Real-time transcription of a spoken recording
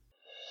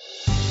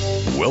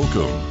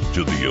Welcome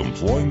to the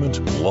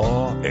Employment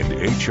Law and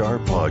HR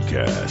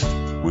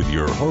Podcast with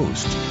your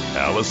host,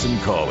 Allison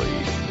Colley.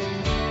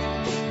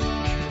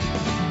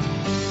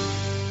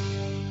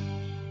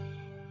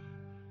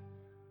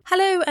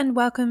 Hello and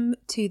welcome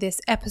to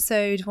this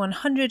episode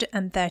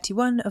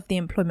 131 of the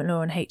Employment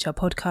Law and HR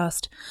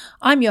Podcast.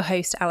 I'm your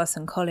host,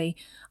 Allison Colley.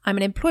 I'm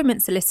an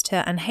employment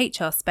solicitor and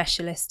HR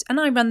specialist, and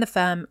I run the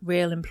firm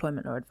Real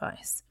Employment Law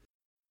Advice.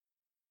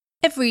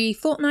 Every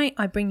fortnight,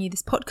 I bring you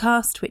this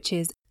podcast, which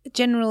is a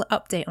general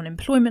update on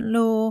employment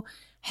law,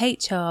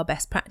 HR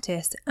best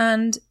practice,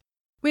 and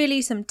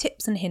really some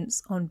tips and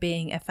hints on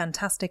being a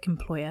fantastic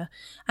employer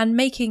and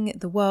making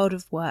the world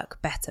of work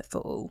better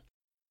for all.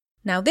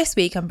 Now, this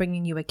week I'm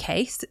bringing you a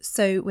case,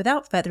 so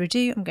without further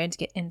ado, I'm going to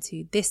get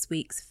into this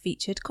week's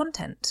featured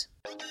content.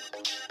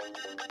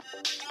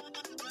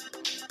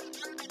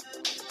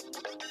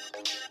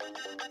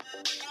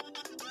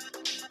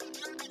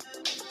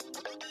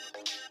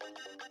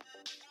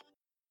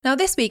 Now,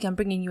 this week I'm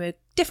bringing you a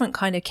different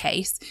kind of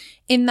case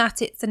in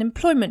that it's an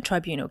employment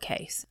tribunal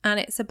case, and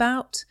it's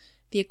about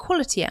the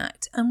Equality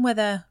Act and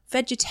whether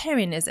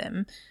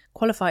vegetarianism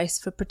qualifies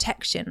for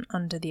protection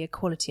under the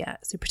Equality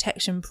Act, so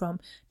protection from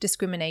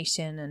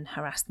discrimination and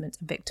harassment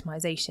and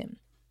victimisation.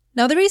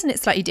 Now, the reason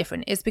it's slightly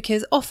different is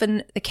because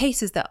often the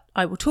cases that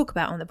I will talk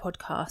about on the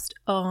podcast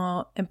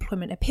are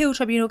employment appeal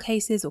tribunal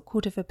cases or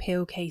Court of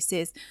Appeal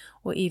cases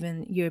or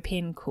even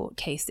European court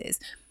cases.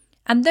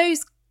 And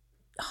those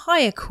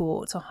higher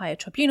court or higher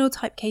tribunal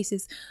type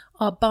cases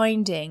are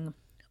binding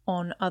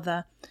on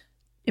other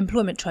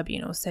employment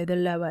tribunals, so the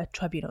lower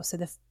tribunals, so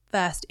the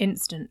first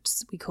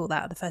instance, we call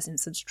that the first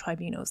instance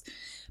tribunals.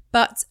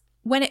 But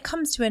when it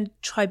comes to a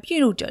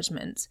tribunal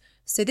judgment,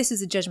 so this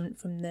is a judgment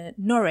from the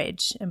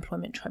Norwich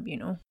Employment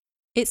Tribunal,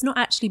 it's not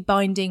actually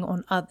binding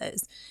on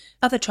others.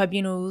 Other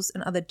tribunals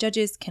and other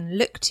judges can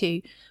look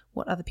to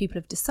what other people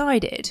have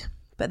decided,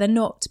 but they're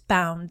not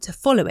bound to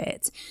follow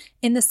it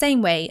in the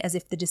same way as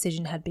if the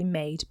decision had been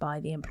made by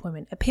the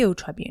Employment Appeal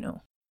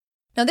Tribunal.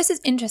 Now, this is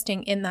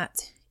interesting in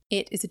that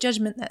it is a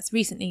judgment that's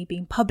recently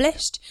been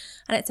published,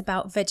 and it's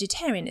about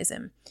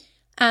vegetarianism.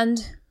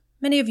 And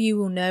many of you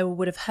will know or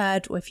would have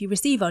heard, or if you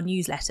receive our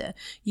newsletter,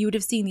 you would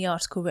have seen the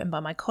article written by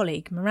my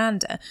colleague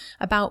Miranda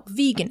about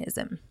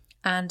veganism.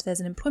 And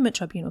there's an employment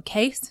tribunal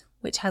case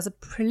which has a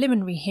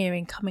preliminary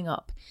hearing coming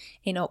up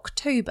in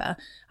October,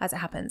 as it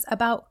happens,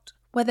 about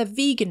whether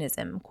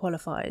veganism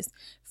qualifies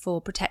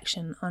for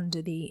protection under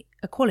the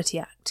Equality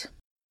Act.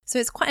 So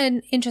it's quite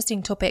an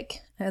interesting topic,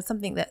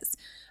 something that's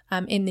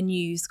in the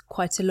news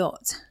quite a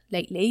lot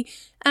lately.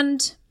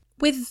 And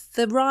with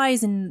the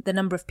rise in the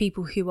number of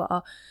people who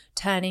are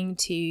turning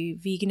to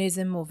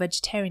veganism or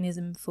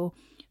vegetarianism for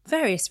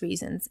various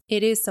reasons,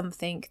 it is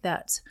something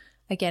that,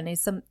 again,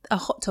 is a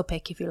hot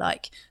topic, if you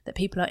like, that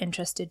people are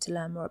interested to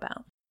learn more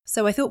about.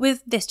 So I thought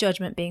with this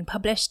judgment being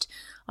published,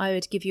 I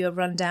would give you a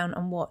rundown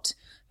on what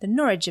the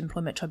Norwich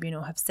Employment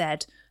Tribunal have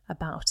said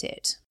about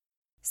it.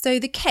 So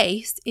the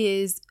case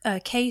is a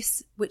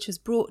case which was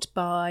brought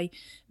by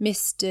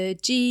Mr.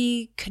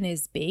 G.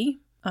 Knisby.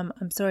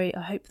 I'm sorry,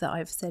 I hope that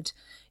I've said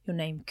your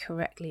name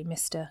correctly,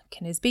 Mr.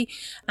 Knisby.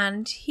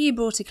 And he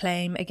brought a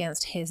claim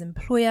against his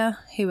employer,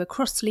 who are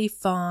Crossley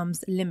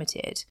Farms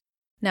Limited.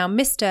 Now,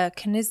 Mr.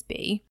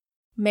 Knisby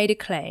made a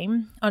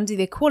claim under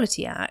the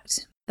Equality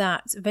Act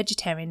that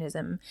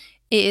vegetarianism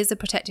is a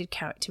protected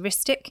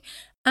characteristic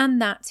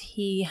and that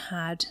he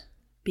had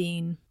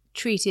been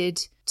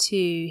treated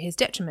to his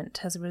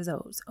detriment as a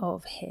result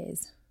of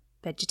his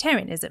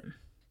vegetarianism.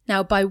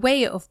 Now, by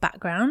way of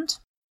background,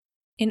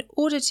 in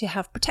order to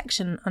have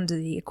protection under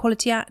the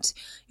Equality Act,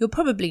 you'll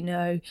probably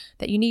know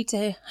that you need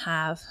to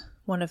have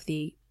one of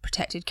the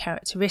protected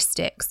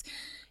characteristics.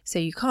 So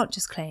you can't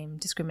just claim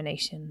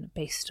discrimination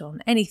based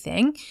on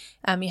anything.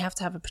 You have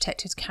to have a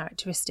protected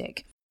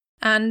characteristic.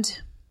 And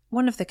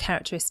one of the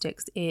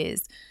characteristics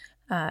is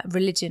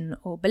religion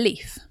or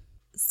belief.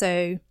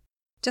 So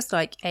just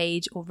like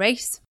age or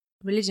race,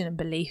 religion and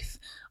belief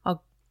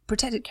are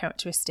protected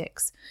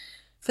characteristics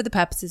for the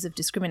purposes of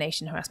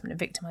discrimination, harassment and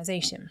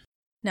victimisation.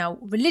 Now,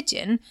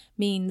 religion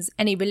means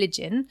any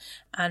religion,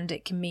 and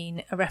it can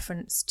mean a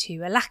reference to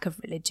a lack of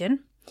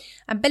religion.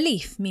 And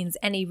belief means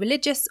any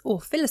religious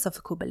or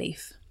philosophical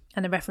belief,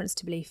 and a reference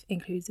to belief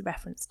includes a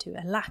reference to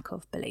a lack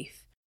of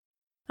belief.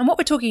 And what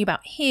we're talking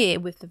about here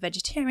with the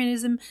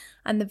vegetarianism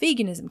and the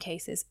veganism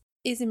cases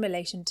is in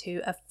relation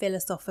to a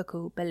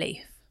philosophical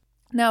belief.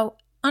 Now,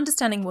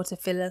 understanding what a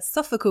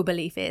philosophical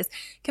belief is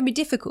can be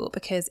difficult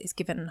because it's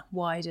given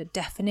wider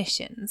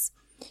definitions.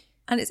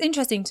 And it's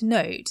interesting to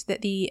note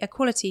that the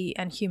Equality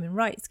and Human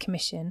Rights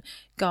Commission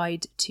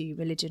Guide to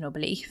Religion or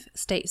Belief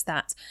states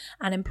that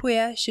an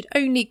employer should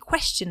only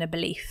question a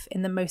belief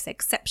in the most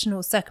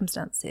exceptional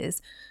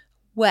circumstances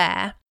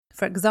where,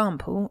 for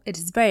example, it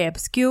is very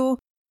obscure,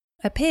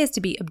 appears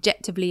to be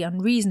objectively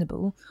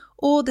unreasonable,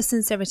 or the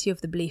sincerity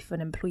of the belief of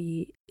an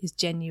employee is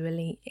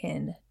genuinely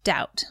in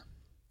doubt.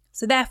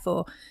 So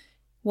therefore,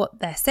 what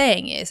they're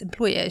saying is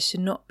employers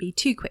should not be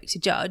too quick to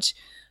judge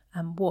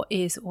what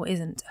is or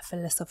isn't a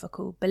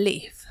philosophical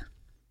belief.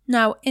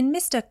 Now, in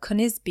Mr.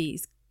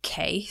 Conisbee's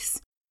case,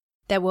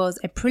 there was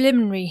a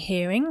preliminary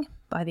hearing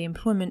by the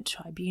Employment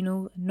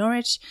Tribunal in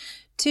Norwich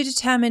to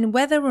determine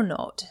whether or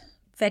not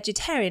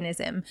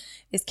vegetarianism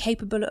is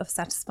capable of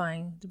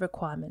satisfying the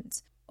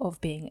requirement of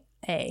being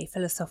a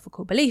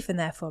philosophical belief and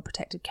therefore a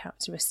protected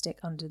characteristic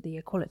under the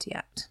Equality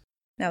Act.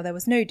 Now, there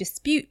was no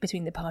dispute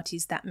between the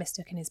parties that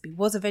Mr. Conisbee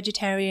was a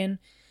vegetarian,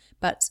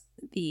 but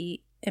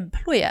the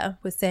employer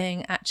was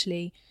saying,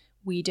 actually,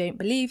 we don't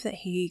believe that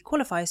he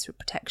qualifies for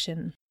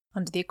protection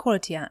under the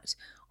Equality Act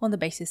on the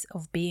basis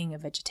of being a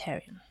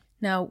vegetarian.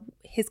 Now,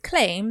 his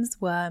claims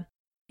were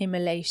in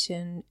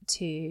relation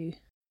to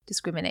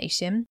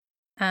discrimination,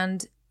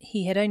 and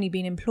he had only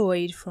been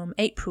employed from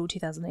April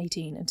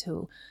 2018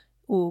 until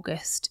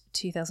August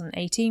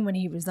 2018 when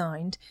he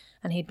resigned,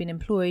 and he'd been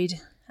employed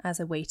as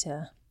a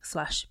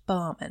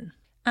waiter/barman.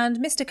 And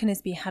Mr.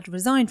 Conisbee had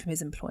resigned from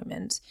his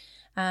employment,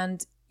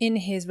 and in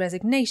his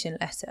resignation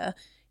letter,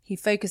 he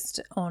focused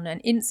on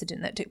an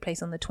incident that took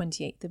place on the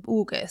 28th of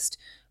August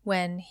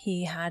when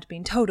he had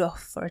been told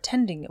off for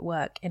attending at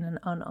work in an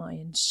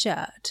unironed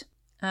shirt.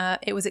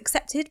 It was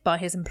accepted by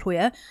his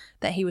employer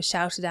that he was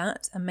shouted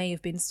at and may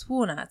have been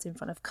sworn at in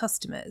front of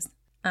customers,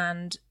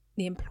 and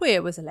the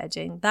employer was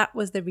alleging that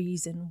was the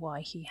reason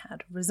why he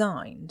had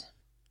resigned.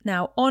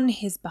 Now, on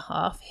his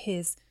behalf,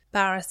 his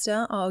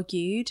barrister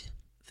argued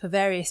for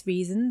various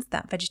reasons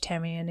that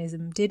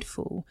vegetarianism did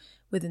fall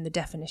within the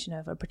definition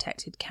of a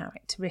protected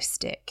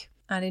characteristic.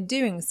 And in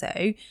doing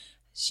so,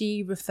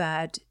 she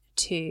referred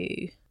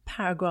to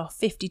paragraph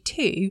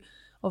 52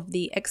 of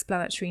the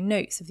explanatory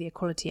notes of the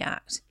Equality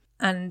Act.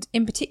 And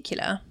in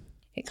particular,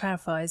 it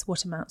clarifies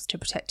what amounts to a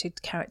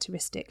protected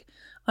characteristic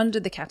under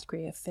the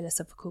category of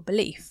philosophical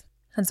belief.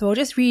 And so I'll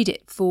just read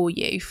it for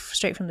you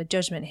straight from the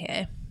judgment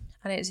here.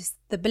 And it is,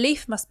 the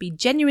belief must be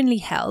genuinely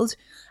held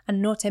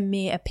and not a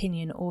mere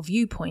opinion or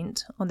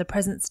viewpoint on the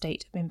present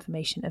state of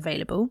information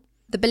available.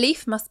 The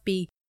belief must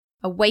be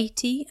a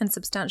weighty and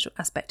substantial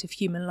aspect of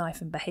human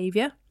life and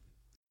behaviour.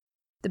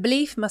 The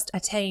belief must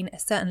attain a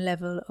certain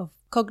level of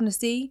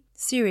cognizy,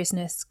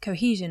 seriousness,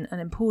 cohesion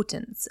and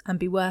importance and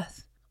be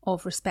worth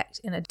of respect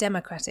in a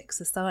democratic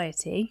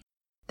society.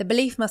 The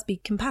belief must be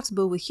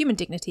compatible with human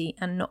dignity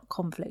and not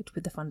conflict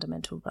with the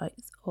fundamental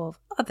rights of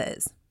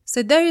others.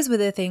 So those were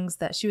the things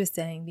that she was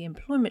saying the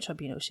Employment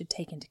Tribunal should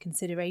take into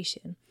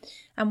consideration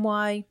and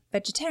why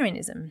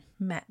vegetarianism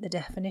met the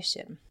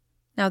definition.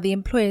 Now, the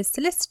employer's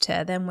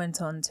solicitor then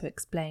went on to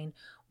explain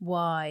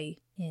why,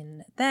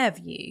 in their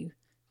view,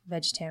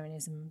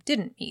 vegetarianism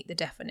didn't meet the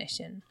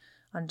definition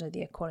under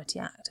the Equality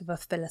Act of a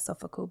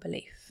philosophical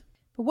belief.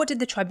 But what did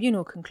the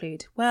tribunal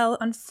conclude? Well,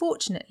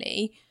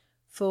 unfortunately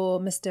for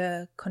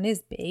Mr.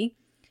 Conisbee,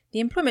 the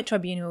Employment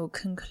Tribunal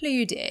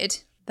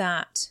concluded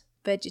that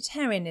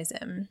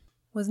vegetarianism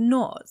was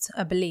not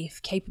a belief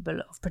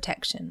capable of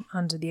protection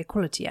under the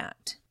Equality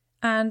Act.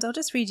 And I'll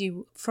just read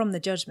you from the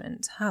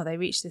judgment how they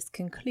reached this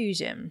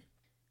conclusion.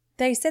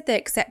 They said they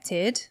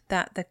accepted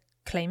that the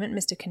claimant,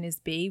 Mr.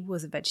 Conisbee,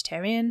 was a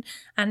vegetarian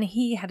and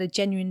he had a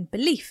genuine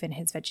belief in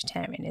his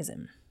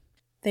vegetarianism.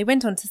 They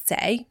went on to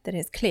say that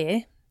it's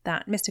clear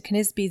that Mr.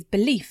 Conisbee's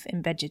belief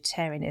in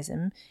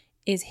vegetarianism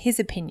is his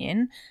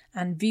opinion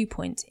and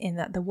viewpoint in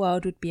that the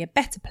world would be a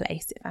better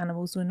place if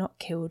animals were not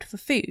killed for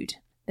food.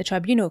 The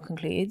tribunal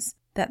concludes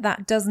that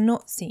that does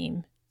not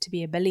seem to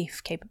be a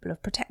belief capable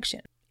of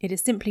protection. It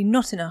is simply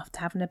not enough to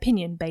have an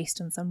opinion based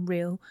on some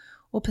real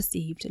or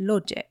perceived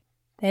logic.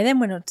 They then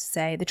went on to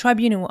say the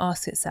tribunal will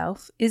ask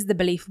itself, is the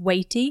belief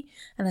weighty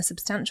and a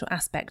substantial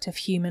aspect of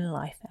human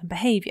life and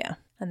behaviour?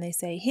 And they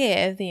say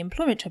here the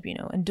Employment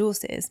Tribunal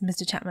endorses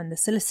Mr. Chapman, the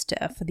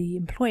solicitor for the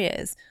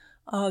employer's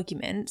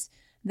argument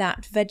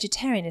that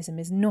vegetarianism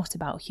is not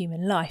about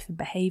human life and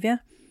behaviour.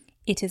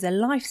 It is a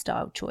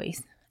lifestyle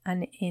choice,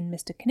 and in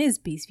Mr.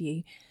 Conisbee's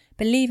view,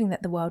 believing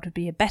that the world would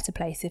be a better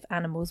place if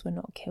animals were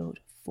not killed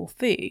for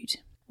food.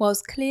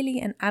 Whilst clearly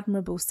an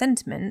admirable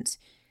sentiment,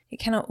 it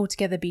cannot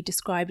altogether be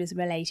described as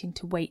relating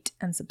to weight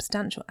and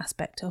substantial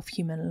aspect of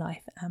human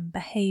life and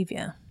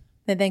behaviour.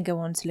 They then go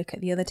on to look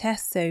at the other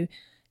tests. So,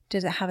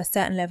 does it have a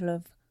certain level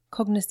of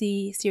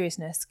cognizy,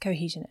 seriousness,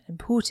 cohesion and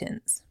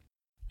importance?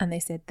 And they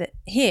said that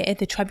here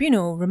the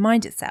tribunal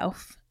reminds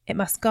itself it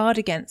must guard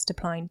against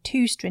applying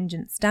too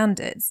stringent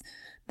standards,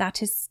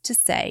 that is to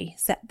say,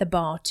 set the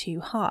bar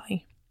too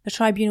high. The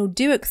tribunal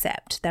do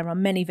accept there are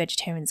many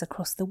vegetarians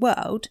across the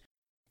world.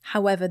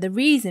 However, the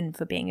reason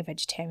for being a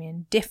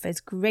vegetarian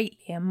differs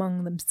greatly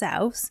among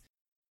themselves,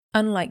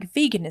 unlike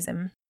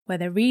veganism, where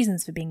the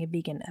reasons for being a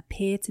vegan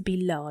appear to be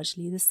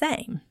largely the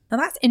same. Now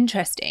that's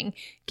interesting,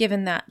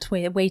 given that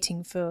we're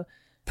waiting for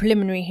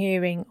preliminary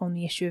hearing on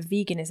the issue of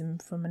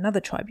veganism from another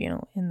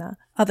tribunal in that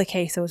other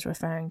case I was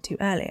referring to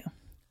earlier.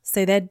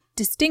 So they're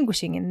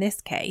distinguishing in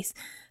this case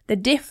the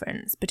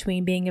difference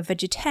between being a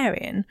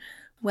vegetarian,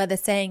 where they're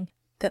saying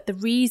that the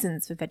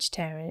reasons for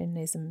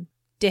vegetarianism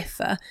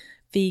differ,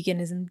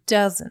 veganism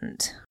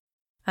doesn't.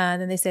 And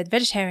then they said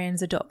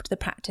vegetarians adopt the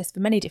practice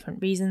for many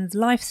different reasons: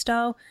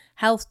 lifestyle,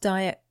 health,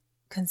 diet,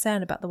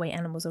 concern about the way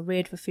animals are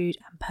reared for food,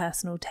 and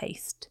personal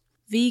taste.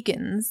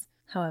 Vegans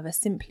however,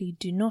 simply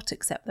do not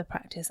accept the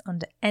practice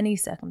under any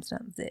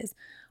circumstances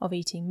of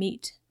eating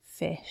meat,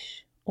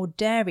 fish, or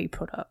dairy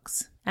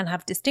products, and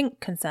have distinct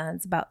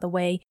concerns about the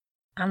way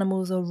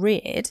animals are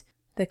reared,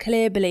 the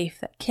clear belief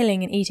that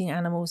killing and eating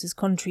animals is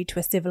contrary to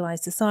a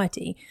civilised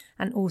society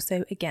and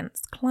also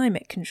against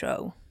climate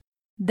control.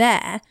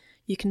 There,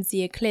 you can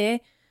see a clear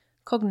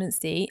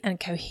cognizency and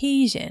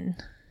cohesion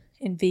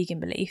in vegan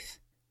belief,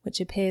 which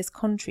appears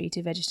contrary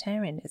to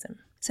vegetarianism.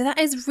 So that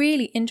is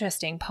really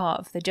interesting part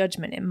of the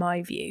judgment in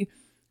my view,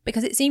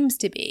 because it seems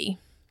to be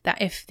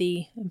that if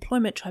the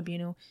employment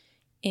tribunal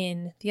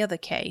in the other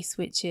case,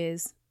 which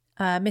is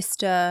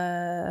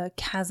Mr.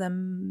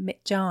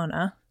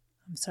 Kazamijana,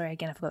 I'm sorry,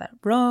 again, I forgot that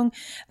wrong,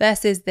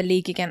 versus the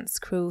League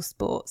Against Cruel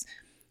Sports.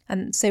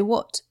 And so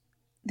what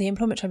the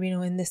employment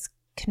tribunal in this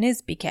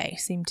Knisby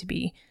case seemed to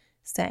be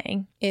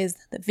saying is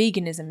that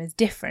veganism is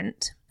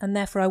different, and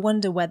therefore I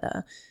wonder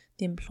whether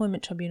the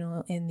employment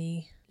tribunal in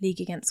the League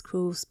Against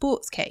Cruel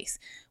Sports case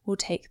will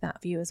take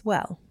that view as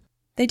well.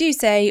 They do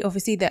say,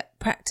 obviously, that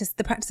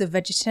the practice of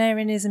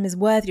vegetarianism is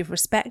worthy of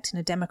respect in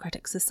a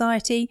democratic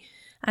society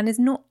and is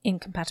not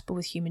incompatible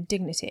with human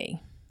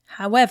dignity.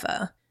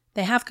 However,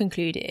 they have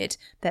concluded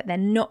that they're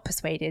not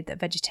persuaded that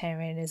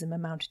vegetarianism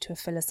amounted to a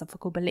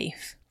philosophical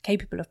belief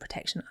capable of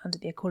protection under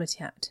the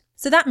Equality Act.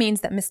 So that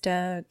means that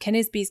Mr.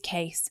 Knisby's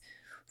case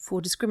for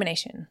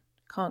discrimination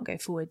can't go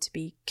forward to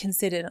be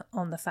considered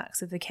on the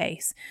facts of the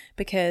case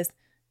because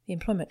the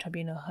employment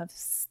tribunal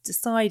has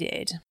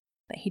decided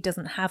that he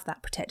doesn't have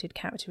that protected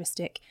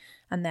characteristic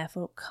and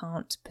therefore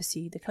can't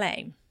pursue the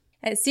claim.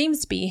 It seems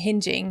to be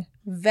hinging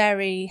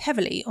very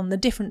heavily on the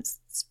difference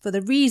for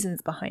the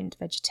reasons behind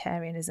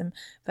vegetarianism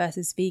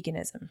versus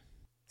veganism.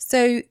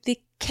 So the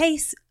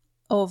case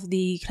of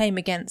the claim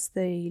against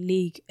the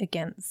League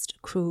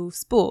Against Cruel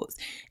Sports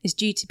is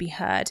due to be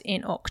heard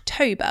in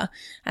October,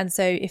 and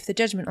so if the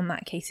judgment on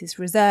that case is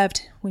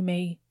reserved, we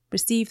may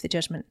receive the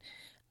judgment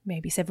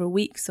maybe several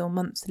weeks or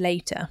months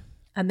later,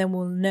 and then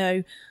we'll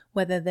know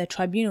whether the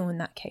tribunal in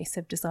that case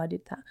have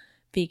decided that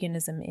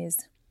veganism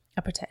is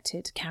a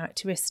protected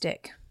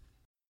characteristic.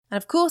 And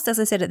of course, as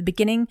I said at the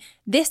beginning,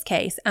 this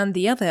case and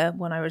the other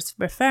one I was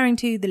referring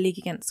to, the League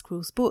Against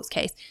Cruel Sports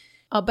case,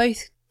 are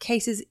both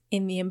cases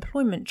in the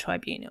employment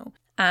tribunal.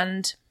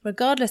 And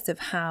regardless of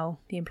how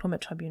the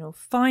employment tribunal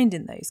find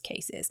in those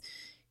cases,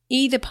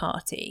 either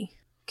party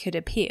could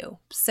appeal.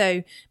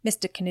 So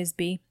Mr.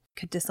 Knisby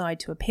could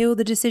decide to appeal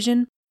the decision,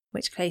 in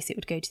which case it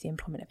would go to the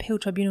Employment Appeal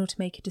Tribunal to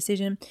make a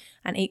decision.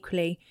 And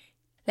equally,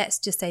 let's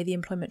just say the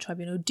Employment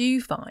Tribunal do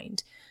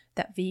find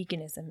that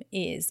veganism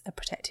is a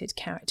protected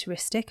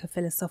characteristic, a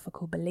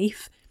philosophical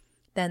belief,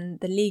 then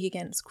the League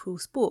Against Cruel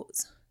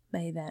Sports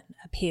may then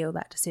appeal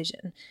that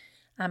decision.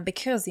 And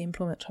because the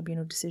Employment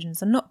Tribunal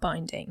decisions are not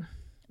binding,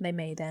 they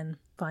may then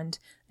find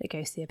that it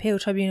goes to the Appeal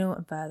Tribunal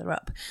and further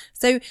up.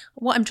 So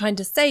what I'm trying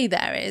to say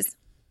there is,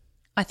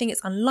 I think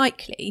it's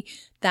unlikely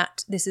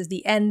that this is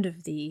the end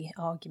of the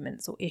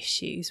arguments or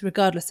issues,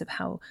 regardless of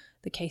how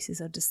the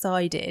cases are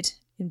decided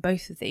in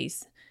both of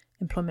these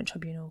employment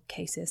tribunal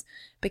cases,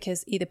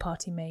 because either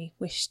party may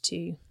wish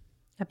to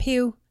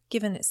appeal,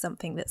 given it's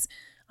something that's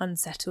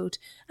unsettled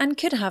and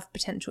could have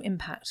potential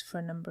impact for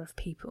a number of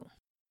people.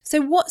 So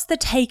what's the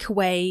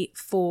takeaway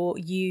for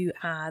you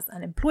as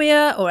an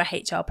employer or a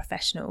HR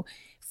professional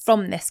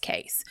from this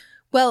case?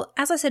 Well,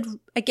 as I said,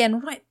 again,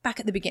 right back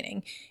at the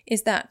beginning,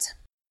 is that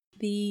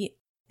the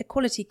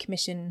Equality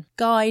Commission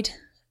guide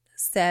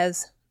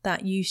says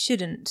that you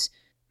shouldn't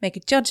make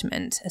a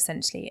judgment,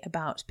 essentially,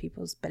 about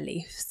people's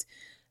beliefs.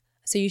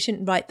 So you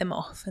shouldn't write them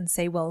off and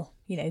say, well,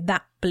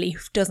 that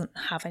belief doesn't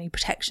have any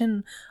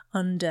protection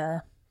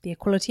under the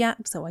Equality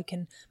Act, so I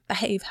can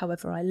behave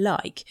however I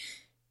like.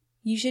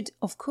 You should,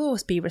 of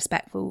course, be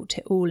respectful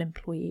to all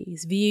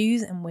employees'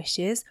 views and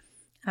wishes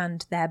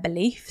and their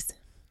beliefs,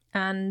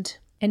 and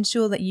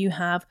ensure that you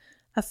have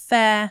a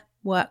fair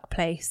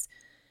workplace,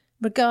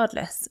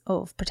 regardless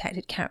of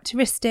protected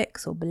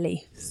characteristics or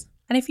beliefs.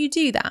 And if you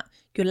do that,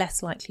 you're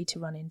less likely to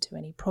run into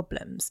any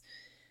problems.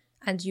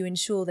 And you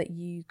ensure that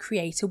you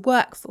create a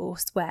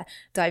workforce where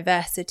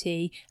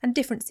diversity and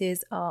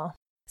differences are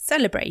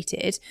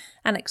celebrated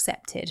and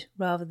accepted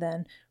rather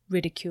than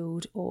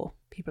ridiculed or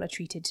people are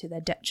treated to their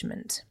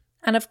detriment.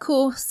 And of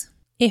course,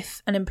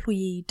 if an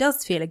employee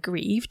does feel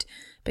aggrieved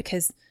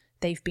because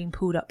they've been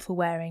pulled up for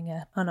wearing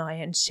an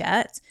unironed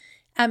shirt,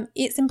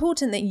 it's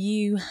important that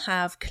you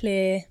have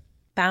clear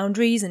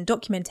boundaries and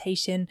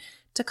documentation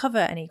to cover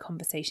any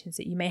conversations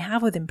that you may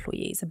have with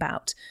employees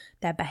about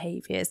their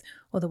behaviours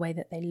or the way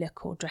that they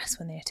look or dress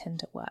when they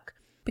attend at work.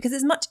 Because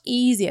it's much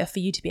easier for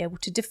you to be able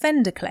to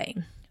defend a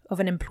claim of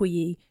an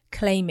employee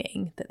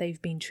claiming that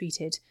they've been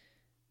treated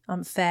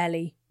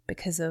unfairly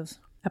because of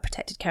a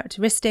protected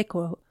characteristic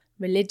or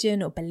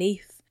religion or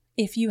belief.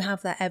 If you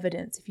have that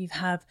evidence, if you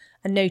have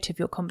a note of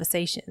your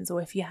conversations,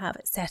 or if you have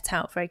it set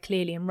out very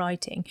clearly in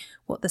writing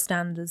what the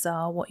standards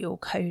are, what your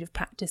code of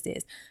practice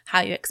is,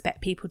 how you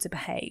expect people to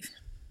behave.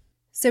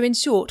 So in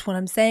short, what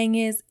I'm saying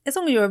is, as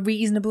long as you're a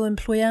reasonable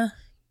employer,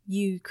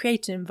 you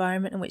create an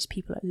environment in which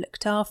people are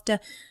looked after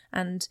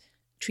and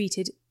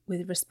treated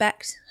with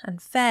respect and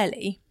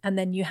fairly, and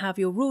then you have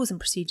your rules and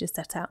procedures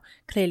set out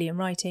clearly in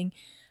writing,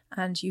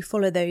 and you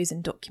follow those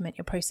and document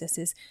your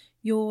processes,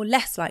 you're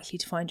less likely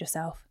to find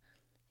yourself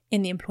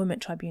in the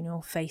Employment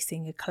Tribunal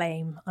facing a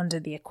claim under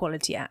the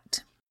Equality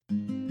Act.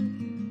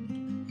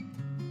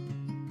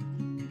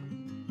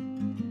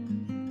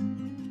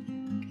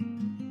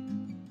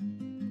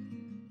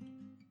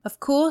 Of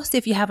course,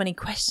 if you have any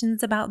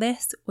questions about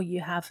this, or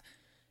you have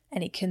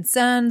any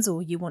concerns,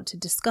 or you want to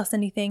discuss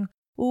anything,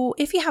 or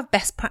if you have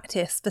best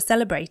practice for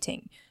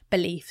celebrating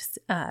beliefs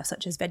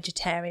such as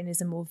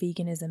vegetarianism or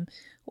veganism,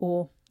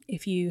 or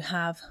if you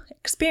have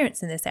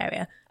experience in this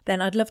area,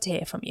 then I'd love to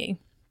hear from you.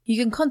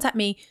 You can contact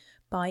me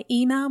by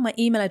email. My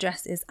email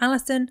address is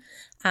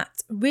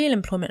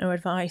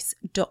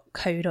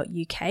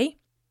alison@realemploymentlawsadvice.co.uk.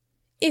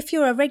 If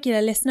you're a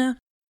regular listener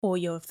or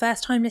you're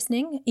first time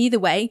listening, either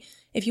way,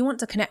 if you want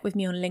to connect with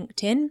me on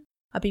LinkedIn,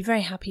 I'd be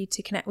very happy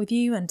to connect with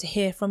you and to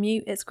hear from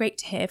you. It's great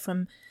to hear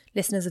from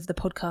listeners of the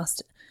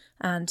podcast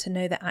and to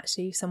know that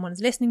actually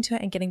someone's listening to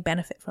it and getting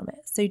benefit from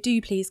it. So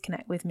do please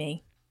connect with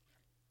me.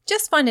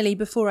 Just finally,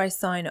 before I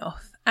sign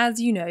off,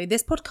 as you know,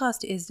 this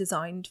podcast is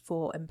designed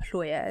for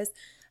employers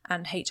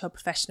and HR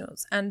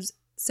professionals, and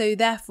so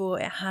therefore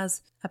it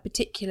has a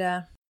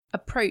particular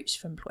approach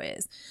for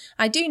employers.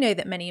 I do know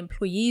that many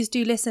employees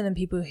do listen, and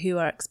people who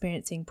are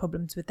experiencing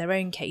problems with their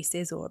own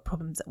cases or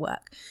problems at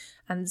work,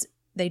 and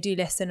they do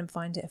listen and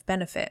find it of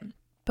benefit.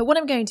 But what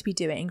I'm going to be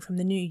doing from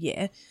the new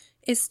year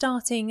is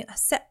starting a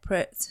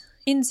separate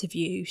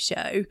interview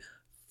show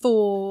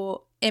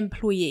for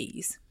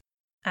employees.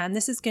 And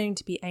this is going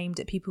to be aimed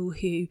at people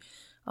who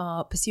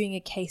are pursuing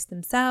a case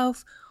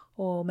themselves,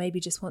 or maybe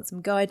just want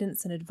some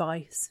guidance and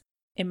advice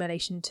in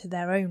relation to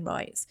their own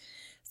rights.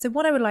 So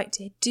what I would like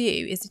to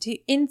do is to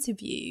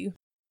interview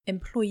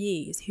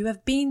employees who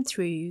have been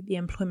through the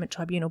Employment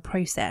Tribunal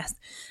process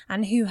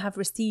and who have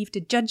received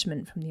a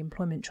judgment from the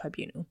Employment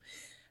Tribunal.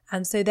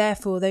 And so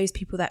therefore those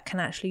people that can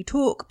actually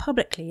talk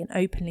publicly and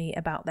openly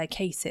about their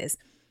cases.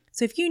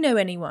 So if you know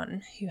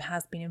anyone who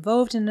has been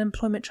involved in an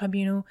Employment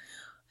Tribunal,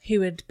 who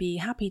would be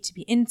happy to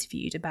be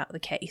interviewed about the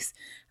case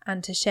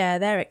and to share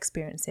their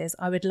experiences,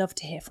 I would love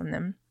to hear from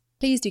them.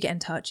 Please do get in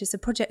touch. It's a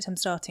project I'm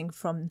starting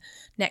from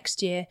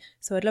next year,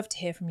 so I'd love to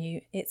hear from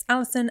you. It's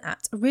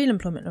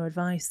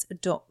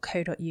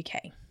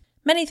alison@realemploymentlawsadvice.co.uk.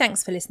 Many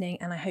thanks for listening,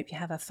 and I hope you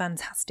have a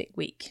fantastic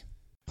week.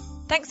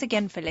 Thanks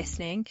again for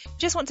listening.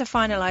 Just want to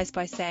finalise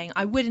by saying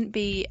I wouldn't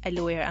be a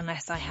lawyer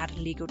unless I had a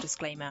legal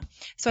disclaimer.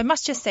 So I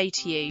must just say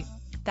to you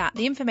that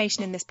the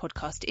information in this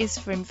podcast is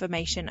for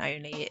information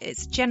only.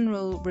 It's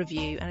general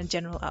review and a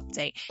general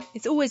update.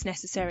 It's always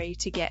necessary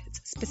to get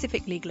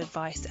specific legal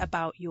advice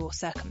about your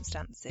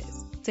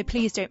circumstances. So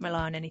please don't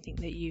rely on anything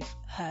that you've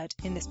heard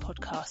in this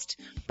podcast.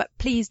 But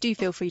please do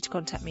feel free to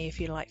contact me if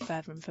you'd like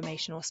further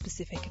information or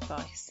specific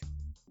advice.